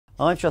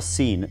I've just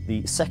seen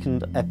the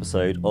second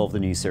episode of the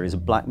new series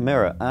of Black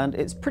Mirror, and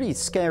it's pretty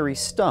scary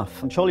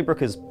stuff. And Charlie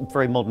Brooker's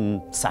very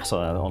modern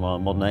satire on our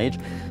modern age,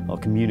 our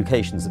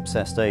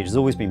communications-obsessed age, has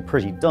always been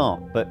pretty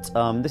dark, but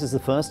this is the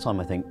first time,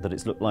 I think, that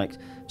it's looked like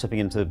tipping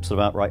into sort of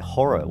outright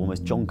horror,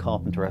 almost John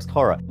Carpenter-esque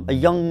horror. A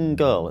young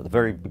girl at the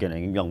very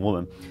beginning, a young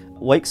woman,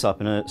 wakes up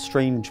in a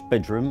strange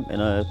bedroom,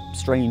 in a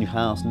strange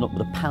house, not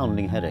with a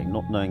pounding headache,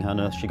 not knowing how on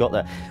earth she got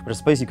there, which I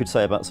suppose you could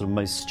say about sort of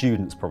most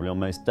students probably on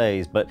most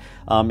days, but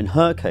in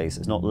her case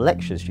it's not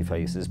lectures she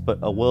faces, but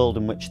a world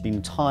in which the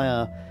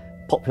entire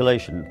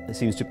population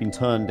seems to have been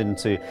turned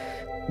into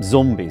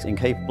zombies,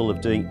 incapable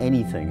of doing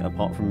anything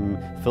apart from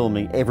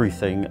filming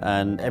everything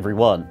and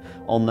everyone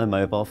on their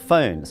mobile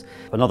phones.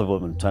 Another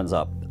woman turns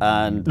up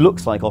and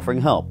looks like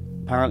offering help.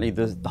 Apparently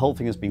the whole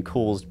thing has been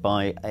caused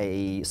by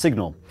a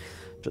signal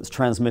that's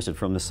transmitted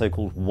from the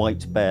so-called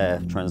White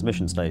Bear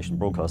transmission station,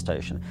 broadcast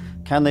station.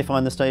 Can they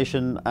find the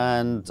station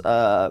and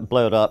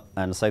blow it up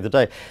and save the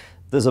day?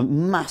 There's a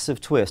massive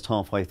twist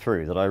halfway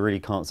through that I really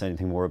can't say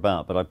anything more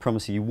about, but I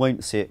promise you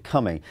won't see it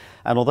coming.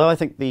 And although I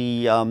think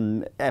the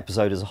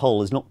episode as a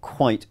whole is not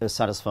quite as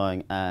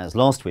satisfying as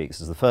last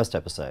week's, as the first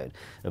episode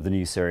of the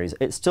new series,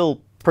 it's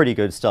still pretty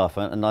good stuff.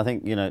 And I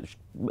think, you know,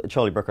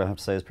 Charlie Brooker, I have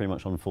to say, is pretty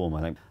much on form, I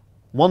think.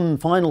 One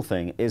final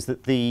thing is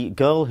that the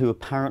girl who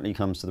apparently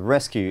comes to the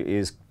rescue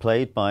is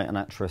played by an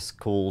actress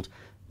called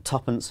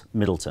Tuppence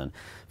Middleton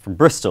from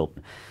Bristol.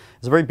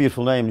 It's a very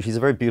beautiful name, and she's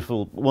a very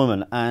beautiful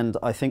woman, and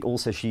I think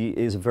also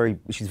she's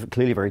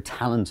clearly very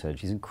talented.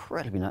 She's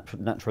incredibly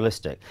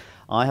naturalistic.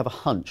 I have a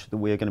hunch that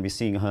we are going to be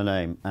seeing her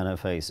name and her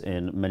face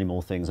in many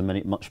more things, and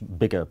many much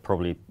bigger,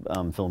 probably,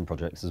 film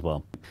projects as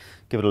well.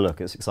 Give it a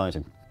look, it's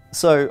exciting.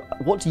 So,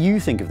 what do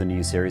you think of the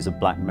new series of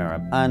Black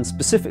Mirror, and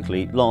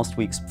specifically last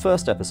week's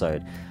first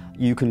episode?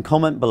 You can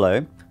comment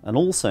below, and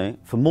also,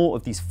 for more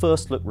of these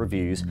first look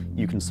reviews,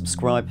 you can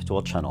subscribe to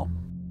our channel.